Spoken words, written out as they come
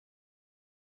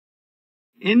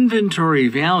Inventory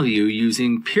value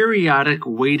using periodic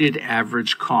weighted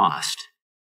average cost.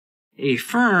 A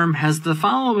firm has the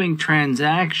following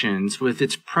transactions with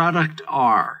its product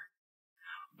R.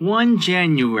 1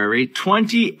 January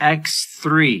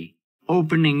 20x3,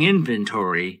 opening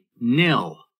inventory,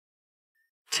 nil.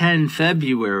 10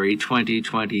 February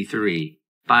 2023,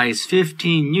 buys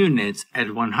 15 units at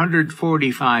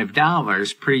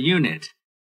 $145 per unit.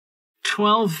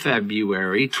 12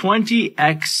 February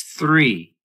 20x3,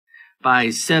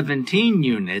 buys 17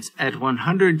 units at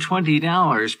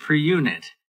 $120 per unit.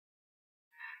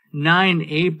 9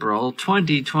 April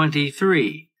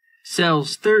 2023,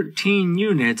 sells 13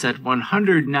 units at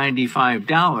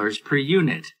 $195 per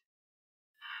unit.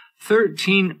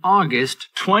 13 August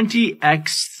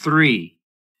 20x3,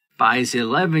 buys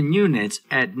 11 units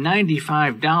at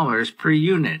 $95 per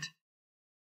unit.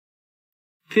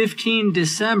 15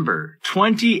 December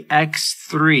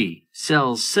 20x3,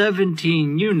 sells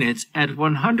 17 units at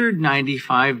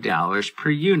 $195 per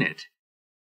unit.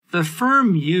 The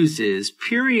firm uses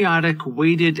periodic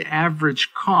weighted average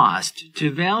cost to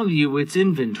value its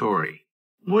inventory.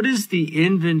 What is the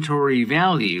inventory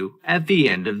value at the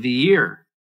end of the year?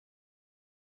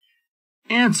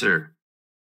 Answer: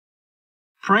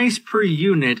 price per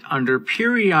unit under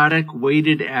periodic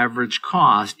weighted average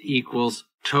cost equals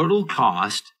total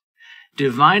cost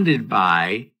divided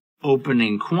by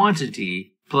opening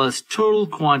quantity plus total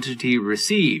quantity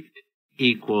received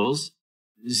equals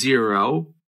 0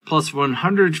 plus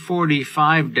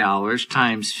 $145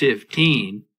 times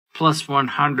 15 plus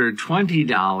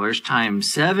 $120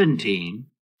 times 17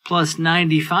 plus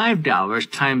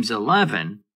 $95 times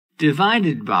 11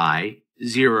 divided by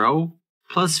 0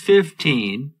 plus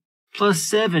 15 plus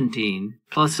 17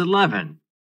 plus 11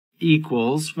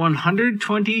 equals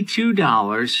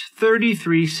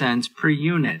 $122.33 per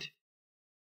unit.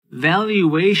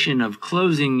 Valuation of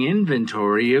closing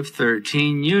inventory of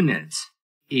 13 units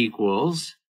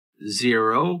equals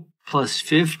 0 plus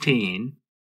 15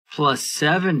 plus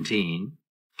 17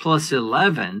 plus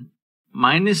 11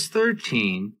 minus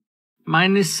 13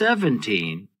 minus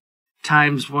 17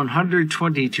 times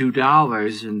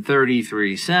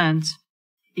 $122.33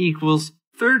 equals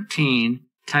 13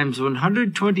 times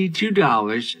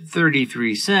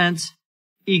 $122.33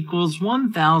 equals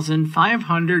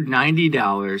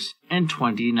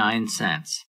 $1,590.29.